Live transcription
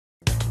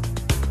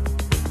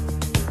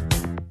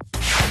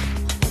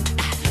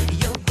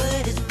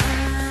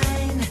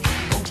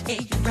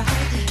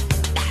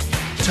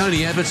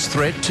Tony Abbott's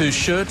threat to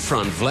shirt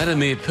front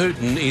Vladimir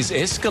Putin is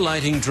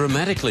escalating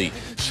dramatically.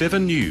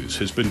 7 News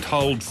has been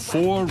told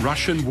 4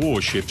 Russian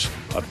warships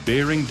are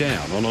bearing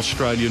down on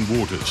Australian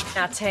waters.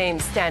 Our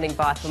team's standing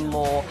by for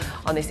more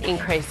on this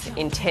increase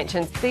in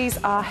tensions.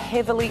 These are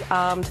heavily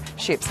armed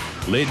ships.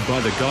 Led by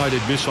the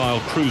guided missile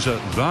cruiser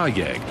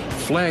Varyag,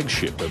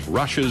 flagship of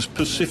Russia's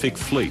Pacific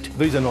Fleet.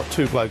 These are not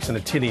two blokes in a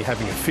tinny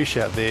having a fish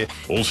out there.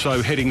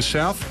 Also heading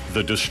south,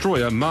 the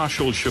destroyer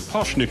Marshal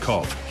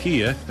Shaposhnikov,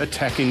 here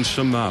attacking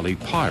Somali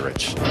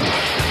pirates.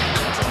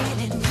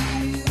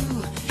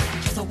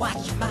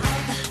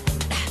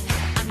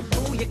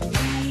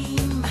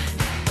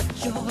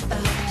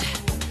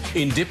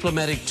 In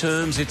diplomatic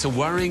terms, it's a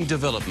worrying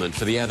development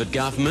for the Abbott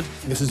government.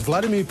 This is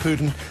Vladimir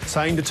Putin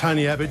saying to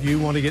Tony Abbott, you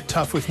want to get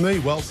tough with me?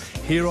 Well,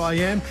 here I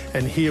am,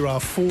 and here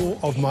are 4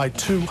 of my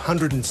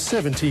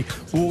 270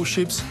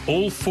 warships.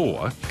 All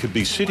 4 could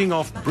be sitting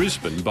off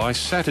Brisbane by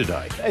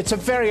Saturday. It's a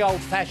very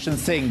old-fashioned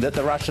thing that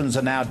the Russians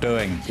are now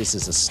doing. This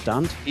is a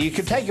stunt. You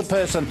can take a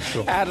person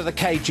out of the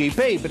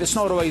KGB, but it's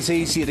not always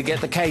easy to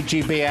get the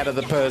KGB out of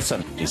the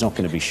person. He's not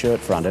going to be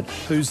shirt-fronted.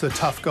 Who's the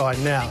tough guy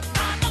now?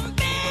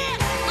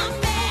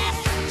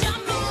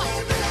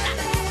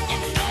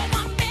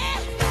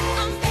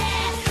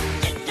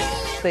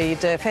 The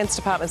Defence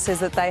Department says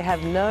that they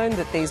have known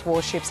that these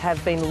warships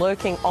have been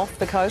lurking off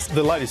the coast.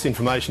 The latest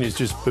information is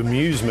just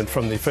bemusement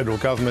from the federal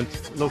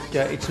government. Look,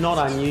 it's not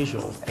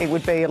unusual. It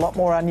would be a lot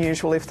more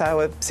unusual if they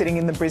were sitting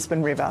in the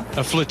Brisbane River.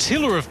 A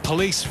flotilla of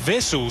police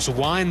vessels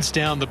winds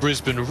down the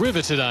Brisbane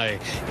River today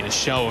in a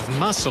show of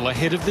muscle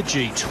ahead of the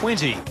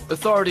G20.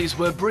 Authorities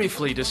were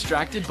briefly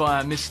distracted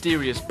by a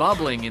mysterious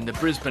bubbling in the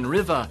Brisbane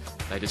River.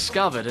 They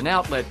discovered an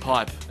outlet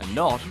pipe and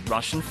not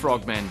Russian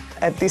frogmen.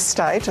 At this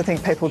stage, I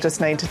think people just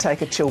need to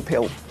take a chill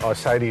pill. I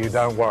say to you,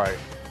 don't worry.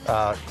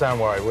 Don't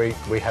worry,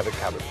 we have it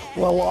covered.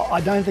 Well,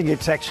 I don't think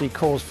it's actually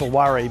cause for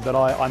worry, but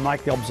I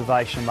make the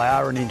observation they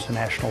are in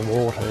international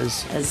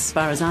waters. As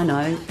far as I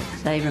know,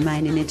 they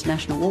remain in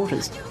international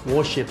waters.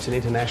 Warships in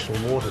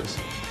international waters.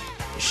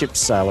 Ships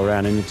sail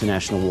around in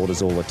international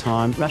waters all the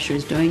time. Russia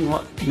is doing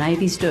what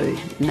navies do,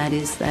 and that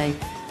is they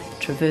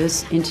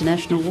traverse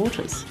international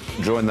waters.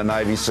 Join the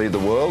Navy, see the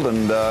world,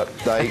 and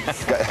they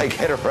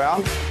get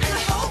around.